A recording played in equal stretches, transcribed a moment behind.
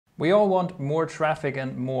We all want more traffic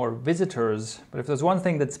and more visitors, but if there's one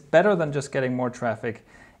thing that's better than just getting more traffic,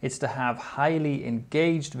 it's to have highly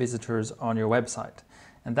engaged visitors on your website.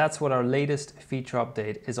 And that's what our latest feature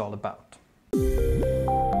update is all about.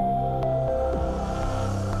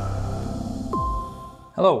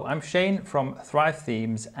 Hello, I'm Shane from Thrive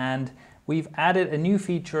Themes, and we've added a new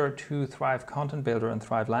feature to Thrive Content Builder and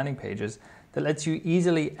Thrive landing pages that lets you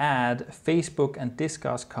easily add Facebook and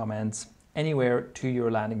Disqus comments anywhere to your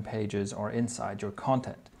landing pages or inside your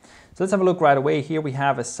content. So let's have a look right away. Here we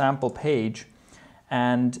have a sample page,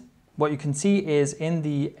 and what you can see is in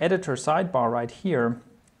the editor sidebar right here,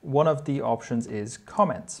 one of the options is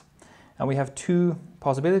comments. And we have two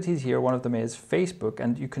possibilities here. One of them is Facebook,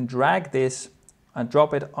 and you can drag this and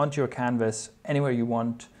drop it onto your canvas anywhere you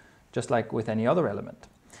want, just like with any other element.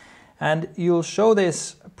 And you'll show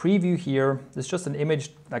this preview here. It's just an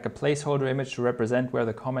image, like a placeholder image to represent where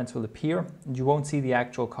the comments will appear. And you won't see the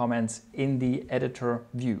actual comments in the editor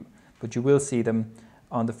view, but you will see them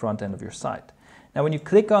on the front end of your site. Now, when you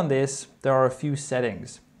click on this, there are a few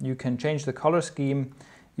settings. You can change the color scheme.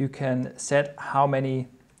 You can set how many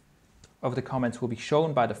of the comments will be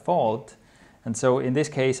shown by default. And so in this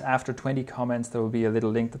case, after 20 comments, there will be a little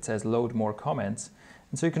link that says load more comments.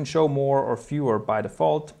 And so you can show more or fewer by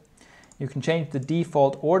default. You can change the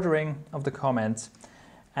default ordering of the comments,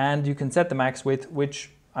 and you can set the max width,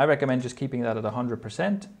 which I recommend just keeping that at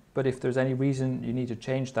 100%. But if there's any reason you need to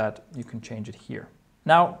change that, you can change it here.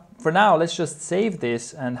 Now, for now, let's just save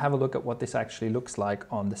this and have a look at what this actually looks like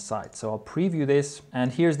on the site. So I'll preview this,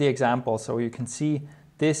 and here's the example. So you can see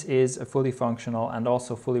this is a fully functional and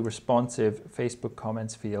also fully responsive Facebook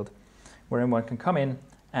comments field where anyone can come in,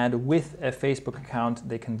 and with a Facebook account,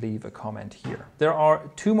 they can leave a comment here. There are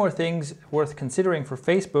two more things worth considering for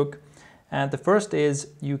Facebook. And the first is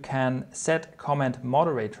you can set comment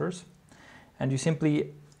moderators, and you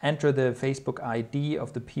simply enter the Facebook ID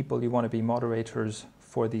of the people you want to be moderators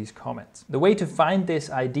for these comments. The way to find this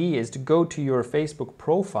ID is to go to your Facebook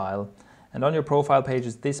profile, and on your profile page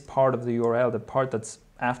is this part of the URL, the part that's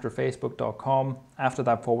after facebook.com, after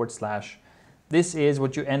that /. This is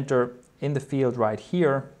what you enter in the field right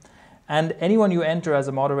here. And anyone you enter as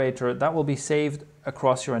a moderator, that will be saved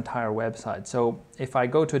across your entire website. So if I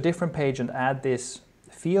go to a different page and add this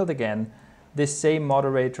field again, this same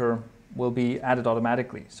moderator will be added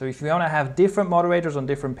automatically. So if you want to have different moderators on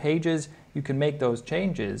different pages, you can make those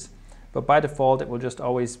changes. But by default, it will just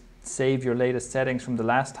always save your latest settings from the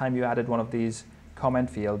last time you added one of these comment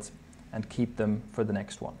fields and keep them for the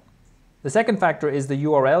next one. The second factor is the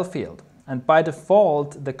URL field. And by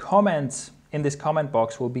default, the comments in this comment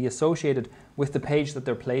box will be associated with the page that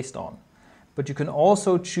they're placed on. But you can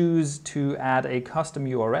also choose to add a custom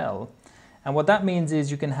URL. And what that means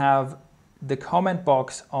is you can have the comment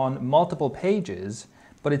box on multiple pages,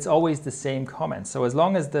 but it's always the same comment. So as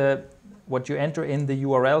long as what you enter in the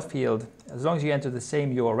URL field, as long as you enter the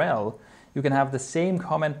same URL, you can have the same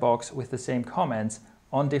comment box with the same comments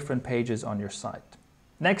on different pages on your site.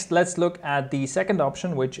 Next, let's look at the second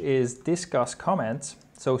option, which is Disqus comments.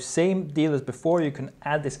 So same deal as before, you can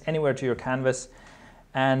add this anywhere to your canvas,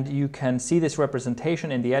 and you can see this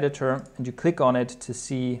representation in the editor, and you click on it to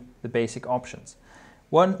see the basic options.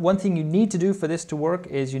 One thing you need to do for this to work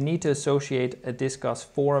is you need to associate a Disqus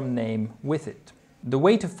forum name with it. The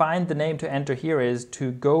way to find the name to enter here is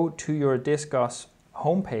to go to your Disqus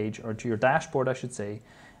homepage, or to your dashboard, I should say.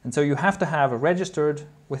 And so you have to have registered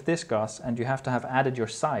with Disqus, and you have to have added your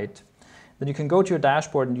site. Then you can go to your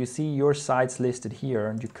dashboard and you see your sites listed here,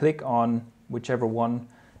 and you click on whichever one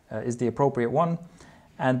is the appropriate one.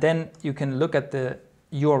 And then you can look at the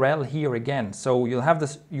URL here again. So you'll have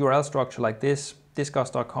this URL structure like this,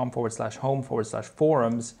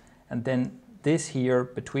 disqus.com/home/forums, and then this here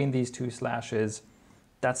between these two slashes,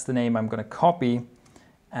 that's the name I'm going to copy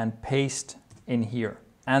and paste in here.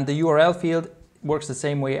 And the URL field works the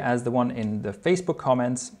same way as the one in the Facebook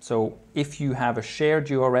comments. So if you have a shared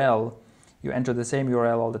URL, you enter the same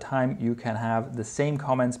URL all the time, you can have the same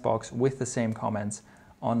comments box with the same comments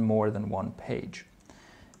on more than one page.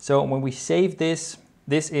 So when we save this,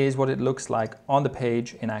 this is what it looks like on the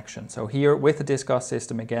page in action. So here with the Disqus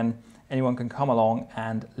system, again, anyone can come along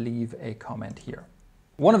and leave a comment here.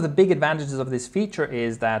 One of the big advantages of this feature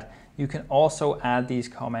is that you can also add these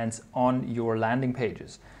comments on your landing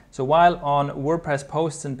pages. So while on WordPress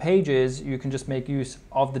posts and pages, you can just make use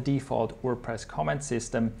of the default WordPress comment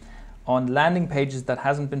system, on landing pages that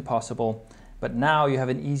hasn't been possible, but now you have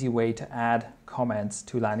an easy way to add comments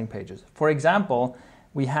to landing pages. For example,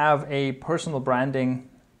 we have a personal branding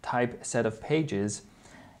type set of pages,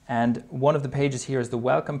 and one of the pages here is the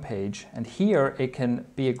welcome page, and here it can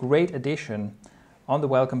be a great addition on the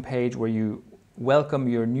welcome page where you welcome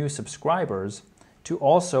your new subscribers to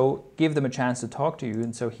also give them a chance to talk to you.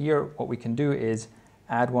 And so here what we can do is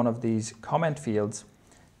add one of these comment fields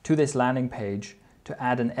to this landing page to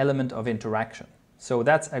add an element of interaction. So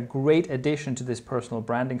that's a great addition to this personal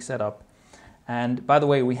branding setup. And by the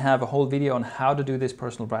way, we have a whole video on how to do this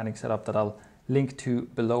personal branding setup that I'll link to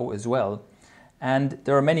below as well. And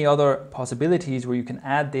there are many other possibilities where you can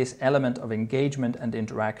add this element of engagement and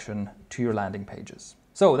interaction to your landing pages.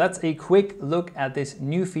 So that's a quick look at this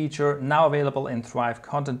new feature now available in Thrive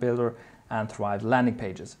Content Builder and Thrive Landing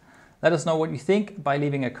Pages. Let us know what you think by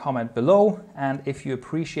leaving a comment below, and if you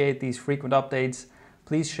appreciate these frequent updates,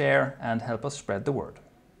 please share and help us spread the word.